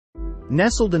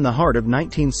Nestled in the heart of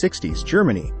 1960s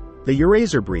Germany, the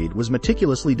Eurasier breed was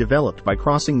meticulously developed by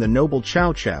crossing the noble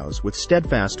Chow Chows with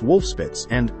steadfast Wolfspitz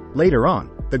and, later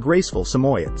on, the graceful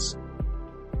Samoyeds.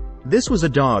 This was a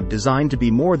dog designed to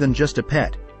be more than just a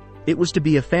pet. It was to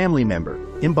be a family member,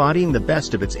 embodying the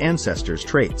best of its ancestors'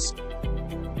 traits.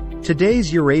 Today's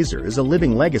Eurasier is a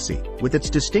living legacy, with its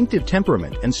distinctive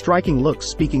temperament and striking looks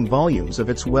speaking volumes of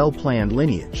its well-planned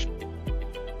lineage.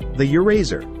 The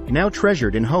Eurasier, now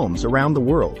treasured in homes around the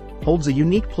world, holds a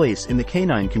unique place in the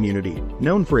canine community,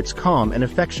 known for its calm and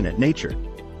affectionate nature.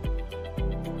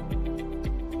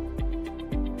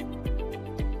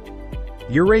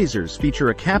 Eurasiers feature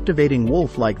a captivating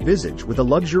wolf-like visage with a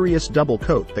luxurious double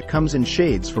coat that comes in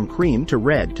shades from cream to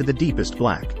red to the deepest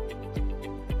black.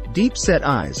 Deep-set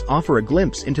eyes offer a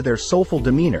glimpse into their soulful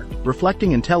demeanor,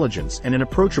 reflecting intelligence and an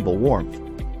approachable warmth.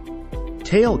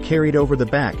 Tail carried over the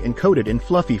back and coated in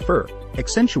fluffy fur,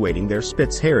 accentuating their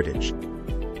Spitz heritage.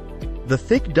 The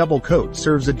thick double coat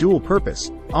serves a dual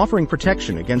purpose, offering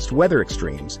protection against weather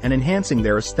extremes and enhancing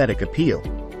their aesthetic appeal.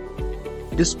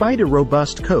 Despite a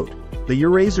robust coat, the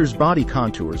Eurasier's body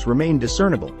contours remain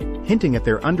discernible, hinting at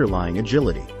their underlying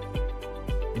agility.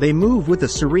 They move with a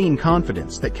serene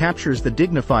confidence that captures the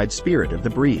dignified spirit of the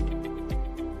breed.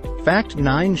 Fact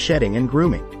 9. Shedding and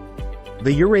grooming.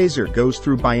 The Eurasier goes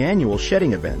through biannual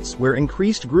shedding events where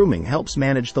increased grooming helps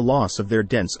manage the loss of their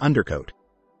dense undercoat.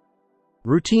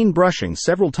 Routine brushing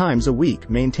several times a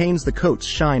week maintains the coat's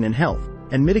shine and health,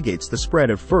 and mitigates the spread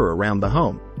of fur around the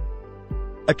home.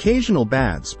 Occasional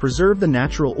baths preserve the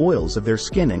natural oils of their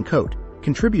skin and coat,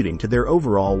 contributing to their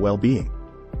overall well-being.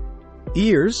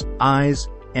 Ears, eyes,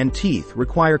 and teeth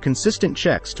require consistent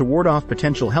checks to ward off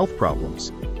potential health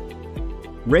problems.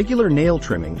 Regular nail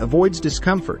trimming avoids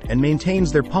discomfort and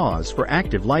maintains their paws for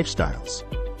active lifestyles.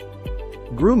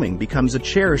 Grooming becomes a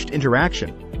cherished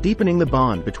interaction, deepening the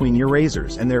bond between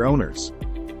Eurasiers and their owners.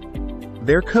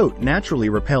 Their coat naturally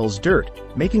repels dirt,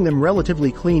 making them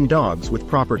relatively clean dogs with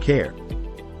proper care.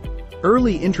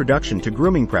 Early introduction to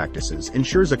grooming practices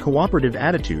ensures a cooperative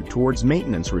attitude towards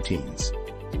maintenance routines.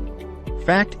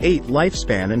 Fact 8.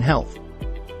 Lifespan and health.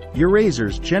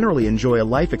 Eurasiers generally enjoy a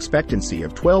life expectancy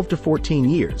of 12 to 14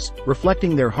 years,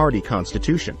 reflecting their hardy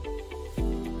constitution.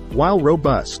 While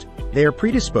robust, they are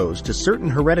predisposed to certain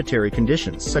hereditary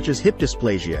conditions such as hip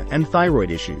dysplasia and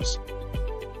thyroid issues.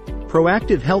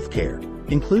 Proactive health care,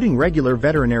 including regular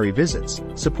veterinary visits,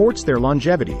 supports their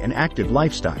longevity and active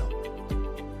lifestyle.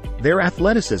 Their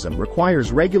athleticism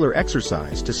requires regular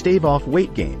exercise to stave off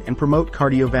weight gain and promote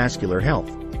cardiovascular health.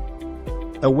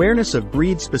 Awareness of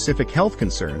breed-specific health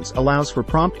concerns allows for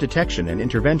prompt detection and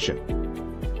intervention.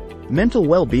 Mental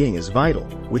well-being is vital,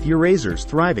 with Eurasiers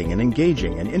thriving in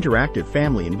engaging and interactive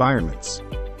family environments.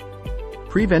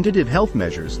 Preventative health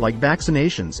measures like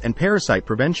vaccinations and parasite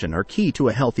prevention are key to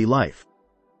a healthy life.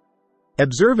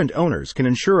 Observant owners can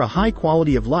ensure a high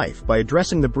quality of life by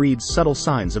addressing the breed's subtle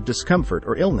signs of discomfort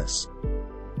or illness.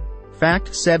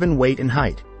 Fact 7. Weight and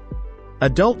height.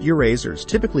 Adult Eurasiers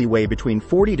typically weigh between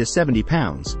 40 to 70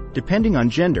 pounds, depending on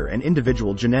gender and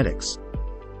individual genetics.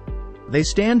 They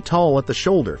stand tall at the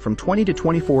shoulder from 20 to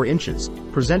 24 inches,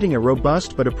 presenting a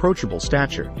robust but approachable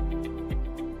stature.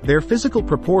 Their physical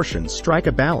proportions strike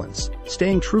a balance,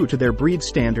 staying true to their breed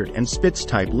standard and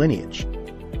Spitz-type lineage.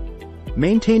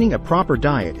 Maintaining a proper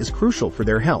diet is crucial for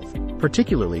their health,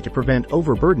 particularly to prevent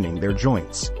overburdening their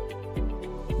joints.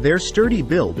 Their sturdy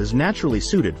build is naturally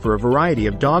suited for a variety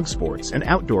of dog sports and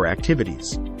outdoor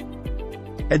activities.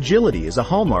 Agility is a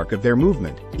hallmark of their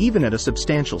movement, even at a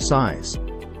substantial size.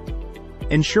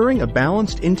 Ensuring a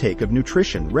balanced intake of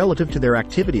nutrition relative to their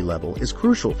activity level is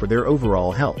crucial for their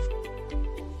overall health.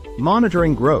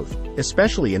 Monitoring growth,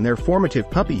 especially in their formative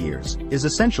puppy years, is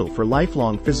essential for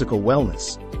lifelong physical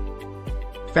wellness.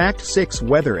 Fact 6.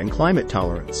 Weather and climate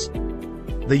tolerance.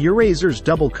 The Eurasier's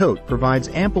double coat provides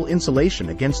ample insulation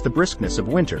against the briskness of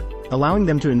winter, allowing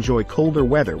them to enjoy colder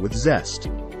weather with zest.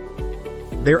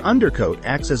 Their undercoat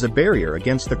acts as a barrier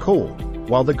against the cold,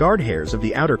 while the guard hairs of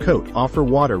the outer coat offer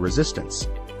water resistance.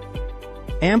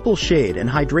 Ample shade and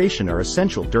hydration are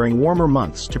essential during warmer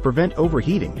months to prevent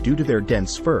overheating due to their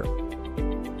dense fur.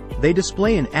 They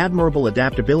display an admirable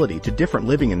adaptability to different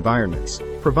living environments,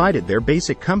 provided their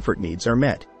basic comfort needs are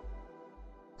met.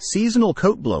 Seasonal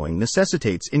coat blowing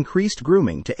necessitates increased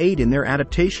grooming to aid in their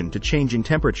adaptation to changing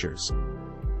temperatures.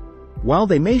 While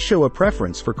they may show a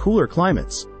preference for cooler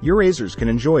climates, Eurasiers can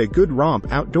enjoy a good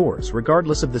romp outdoors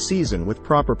regardless of the season with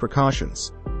proper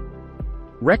precautions.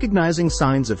 Recognizing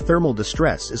signs of thermal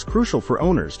distress is crucial for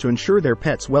owners to ensure their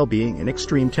pets' well-being in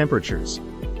extreme temperatures.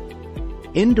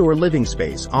 Indoor living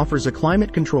space offers a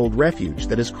climate-controlled refuge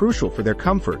that is crucial for their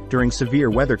comfort during severe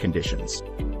weather conditions.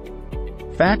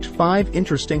 Fact 5: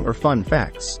 Interesting or fun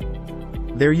facts.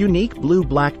 Their unique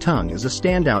blue-black tongue is a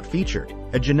standout feature,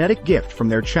 a genetic gift from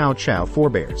their Chow Chow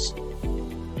forebears.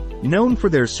 Known for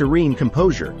their serene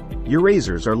composure,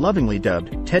 Eurasiers are lovingly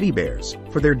dubbed teddy bears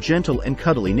for their gentle and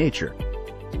cuddly nature.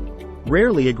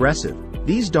 Rarely aggressive,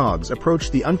 these dogs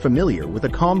approach the unfamiliar with a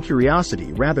calm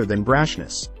curiosity rather than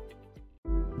brashness.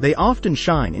 They often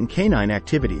shine in canine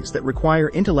activities that require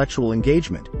intellectual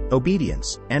engagement,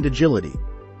 obedience, and agility.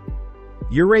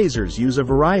 Eurasiers use a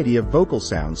variety of vocal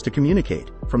sounds to communicate,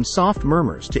 from soft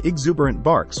murmurs to exuberant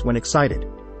barks when excited.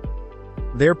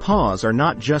 Their paws are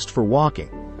not just for walking.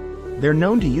 They're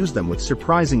known to use them with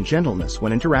surprising gentleness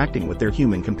when interacting with their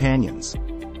human companions.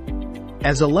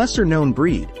 As a lesser-known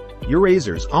breed,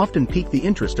 Eurasiers often pique the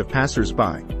interest of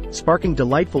passers-by, sparking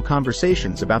delightful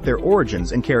conversations about their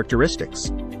origins and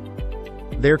characteristics.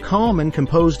 Their calm and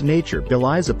composed nature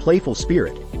belies a playful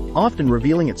spirit, often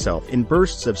revealing itself in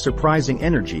bursts of surprising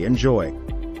energy and joy.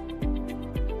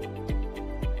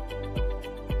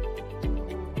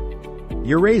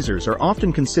 Eurasiers are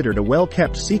often considered a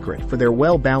well-kept secret for their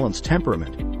well-balanced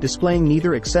temperament, displaying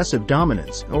neither excessive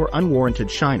dominance nor unwarranted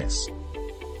shyness.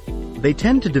 They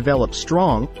tend to develop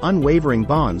strong, unwavering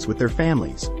bonds with their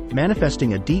families,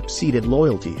 manifesting a deep-seated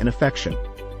loyalty and affection.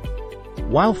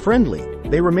 While friendly,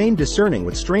 they remain discerning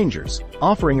with strangers,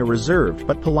 offering a reserved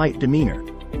but polite demeanor.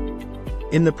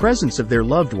 In the presence of their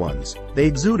loved ones, they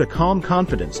exude a calm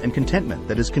confidence and contentment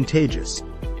that is contagious.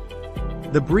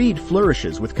 The breed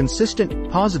flourishes with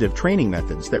consistent, positive training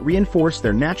methods that reinforce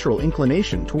their natural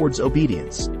inclination towards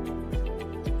obedience.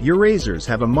 Eurasiers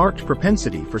have a marked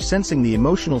propensity for sensing the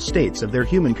emotional states of their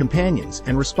human companions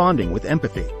and responding with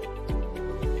empathy.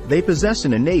 They possess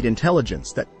an innate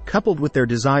intelligence that, coupled with their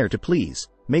desire to please,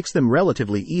 makes them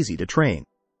relatively easy to train.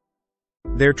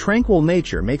 Their tranquil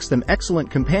nature makes them excellent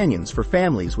companions for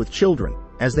families with children,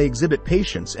 as they exhibit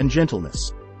patience and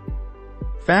gentleness.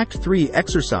 Fact 3: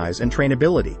 Exercise and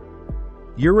trainability.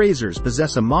 Eurasiers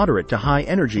possess a moderate to high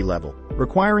energy level,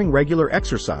 requiring regular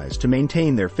exercise to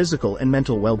maintain their physical and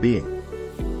mental well-being.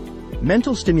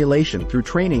 Mental stimulation through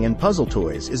training and puzzle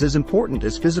toys is as important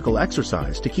as physical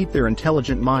exercise to keep their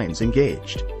intelligent minds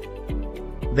engaged.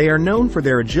 They are known for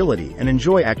their agility and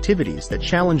enjoy activities that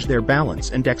challenge their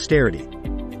balance and dexterity.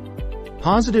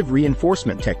 Positive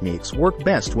reinforcement techniques work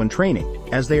best when training,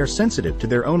 as they are sensitive to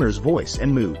their owner's voice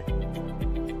and mood.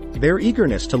 Their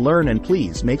eagerness to learn and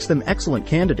please makes them excellent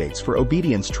candidates for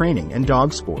obedience training and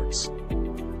dog sports.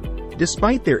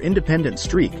 Despite their independent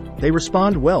streak, they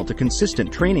respond well to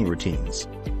consistent training routines.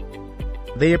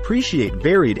 They appreciate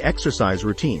varied exercise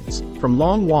routines, from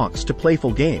long walks to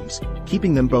playful games,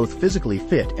 keeping them both physically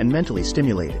fit and mentally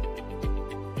stimulated.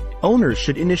 Owners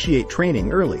should initiate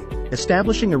training early,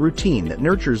 establishing a routine that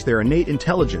nurtures their innate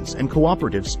intelligence and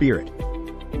cooperative spirit.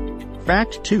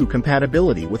 Fact 2: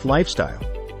 Compatibility with lifestyle.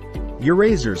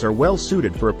 Eurasiers are well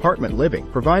suited for apartment living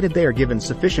provided they are given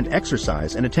sufficient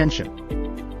exercise and attention.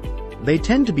 They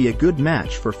tend to be a good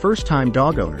match for first-time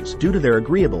dog owners due to their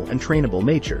agreeable and trainable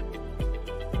nature.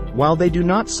 While they do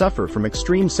not suffer from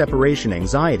extreme separation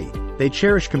anxiety, they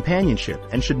cherish companionship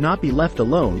and should not be left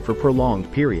alone for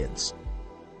prolonged periods.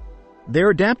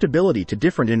 Their adaptability to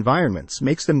different environments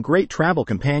makes them great travel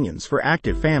companions for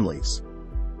active families.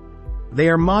 They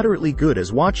are moderately good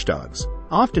as watchdogs,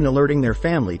 often alerting their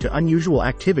family to unusual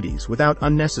activities without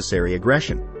unnecessary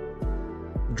aggression.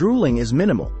 Drooling is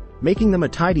minimal, making them a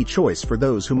tidy choice for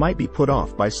those who might be put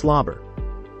off by slobber.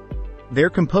 Their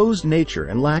composed nature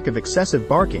and lack of excessive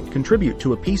barking contribute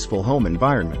to a peaceful home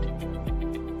environment.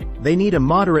 They need a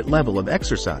moderate level of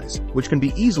exercise, which can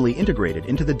be easily integrated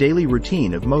into the daily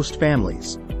routine of most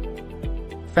families.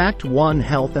 Fact 1: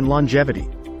 Health and longevity.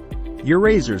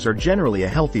 Eurasiers are generally a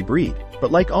healthy breed,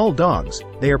 but like all dogs,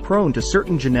 they are prone to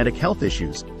certain genetic health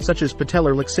issues, such as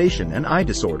patellar luxation and eye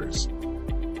disorders.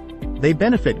 They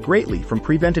benefit greatly from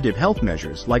preventative health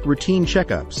measures like routine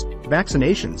checkups,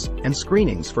 vaccinations, and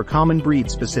screenings for common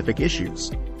breed-specific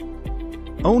issues.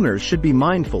 Owners should be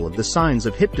mindful of the signs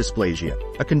of hip dysplasia,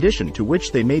 a condition to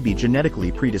which they may be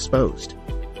genetically predisposed.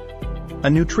 A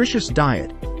nutritious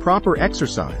diet, proper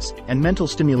exercise, and mental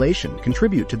stimulation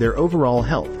contribute to their overall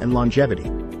health and longevity.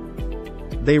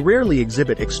 They rarely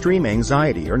exhibit extreme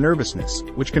anxiety or nervousness,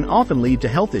 which can often lead to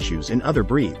health issues in other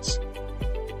breeds.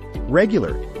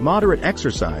 Regular, moderate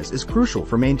exercise is crucial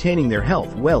for maintaining their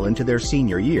health well into their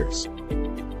senior years.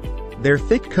 Their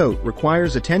thick coat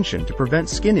requires attention to prevent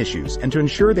skin issues and to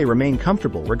ensure they remain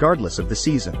comfortable regardless of the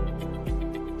season.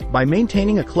 By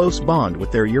maintaining a close bond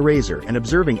with their Eurasier and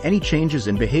observing any changes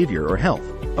in behavior or health,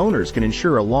 owners can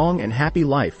ensure a long and happy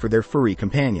life for their furry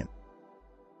companion.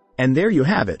 And there you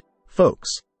have it,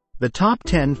 folks. The top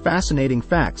 10 fascinating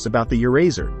facts about the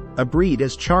Eurasier, a breed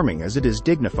as charming as it is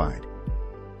dignified.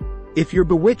 If you're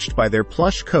bewitched by their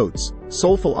plush coats,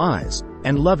 soulful eyes,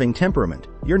 and loving temperament,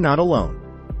 you're not alone.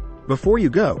 Before you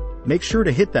go, make sure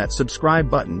to hit that subscribe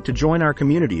button to join our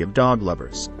community of dog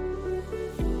lovers.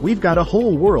 We've got a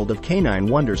whole world of canine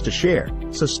wonders to share,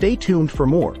 so stay tuned for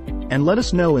more, and let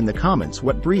us know in the comments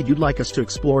what breed you'd like us to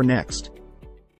explore next.